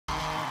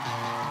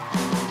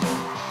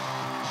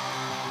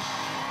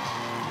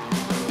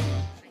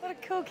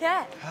Cool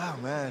cat. Oh,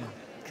 man.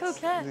 Cool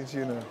cat. Did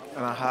you know?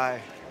 On a high.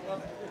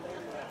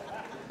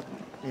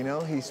 You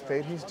know, he's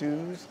paid his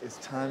dues. It's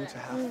time to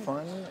have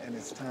fun, and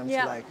it's time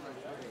to, like,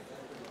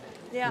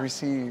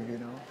 receive, you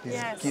know?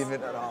 He's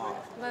given it all.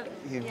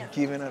 He's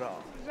given it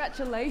all.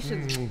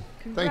 Congratulations.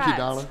 Congrats. Thank you,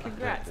 darling.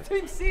 Congrats.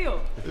 Twin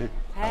Seal.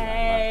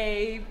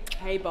 Hey.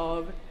 Hey,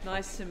 Bob.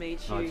 Nice to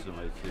meet you. Nice to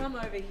meet you. Come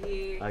over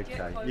here.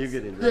 Okay, you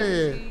get in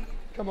there. Yeah.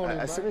 Come on in,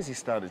 As mate. soon as he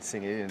started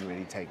singing, it didn't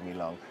really take me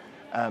long.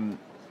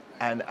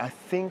 And I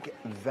think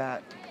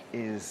that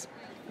is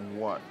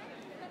what,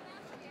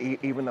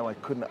 even though I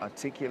couldn't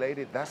articulate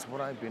it, that's what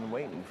I've been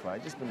waiting for.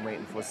 I've just been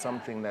waiting for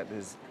something that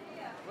just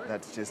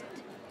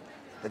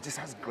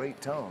has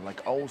great tone,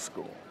 like old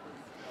school.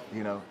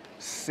 You know,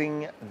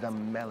 sing the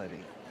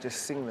melody.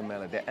 Just sing the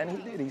melody. And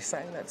he did, he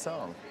sang that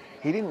song.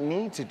 He didn't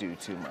need to do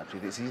too much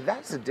with it. See,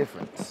 that's the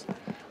difference.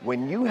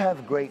 When you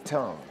have great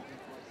tone,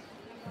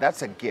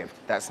 that's a gift.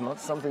 That's not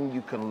something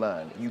you can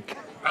learn. You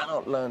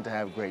cannot learn to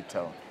have great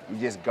tone. You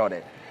just got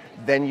it.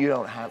 Then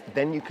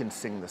you can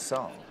sing the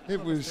song.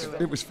 It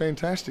was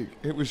fantastic.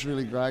 It was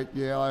really great.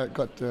 Yeah, I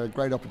got a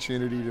great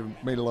opportunity to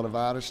meet a lot of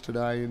artists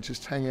today and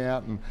just hang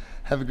out and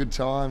have a good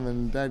time.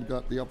 And Dad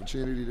got the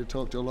opportunity to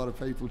talk to a lot of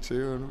people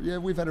too. And yeah,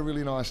 we've had a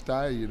really nice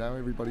day. You know,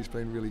 everybody's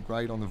been really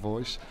great on The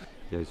Voice.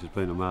 Yes, it's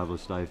been a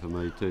marvellous day for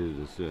me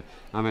too.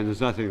 I mean,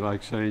 there's nothing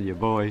like seeing your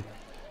boy,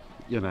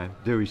 you know,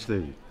 do his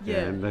thing.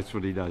 Yeah. And that's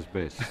what he does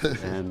best.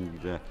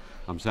 And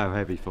I'm so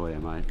happy for you,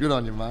 mate. Good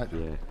on you, mate.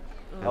 Yeah.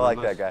 I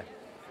like that guy.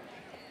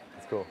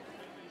 It's cool.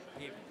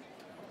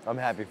 I'm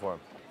happy for him.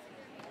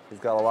 He's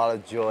got a lot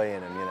of joy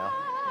in him, you know?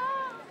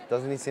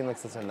 Doesn't he seem like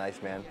such a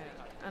nice man?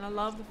 And I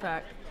love the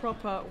fact,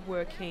 proper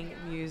working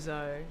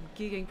muso,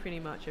 gigging pretty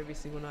much every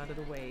single night of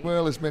the week.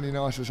 Well, as many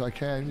nights as I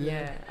can, yeah.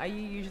 Yeah. Are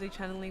you usually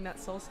channeling that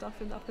soul stuff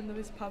up in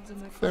those pubs and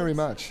the clubs? Very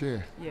much,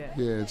 yeah. Yeah.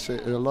 Yeah, it's a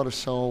lot of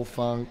soul,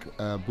 funk,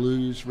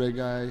 blues,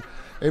 reggae,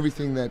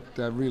 everything that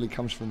really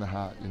comes from the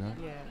heart, you know?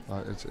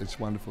 Yeah. It's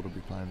wonderful to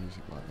be playing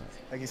music like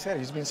that. Like you said,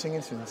 he's been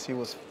singing since he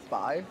was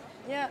 5,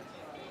 Yeah.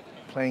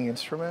 playing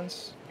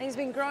instruments. And he's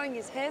been growing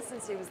his hair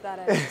since he was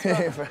that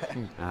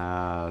age.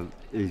 Well.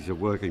 He's a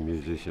working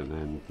musician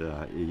and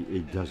he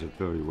does it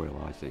very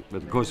well, I think.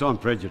 But of course, I'm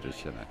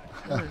prejudiced, you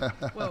know.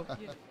 Well,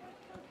 yeah.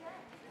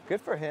 Good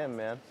for him,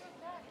 man.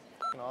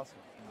 Awesome.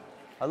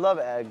 I love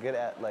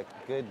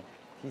good,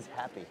 he's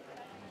happy.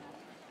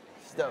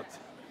 Stoked.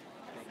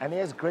 And he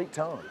has great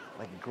tone,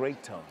 like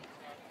great tone.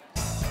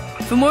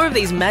 For more of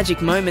these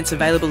magic moments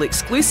available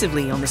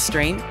exclusively on the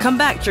stream, come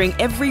back during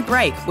every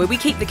break where we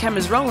keep the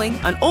cameras rolling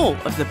on all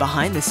of the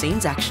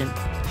behind-the-scenes action.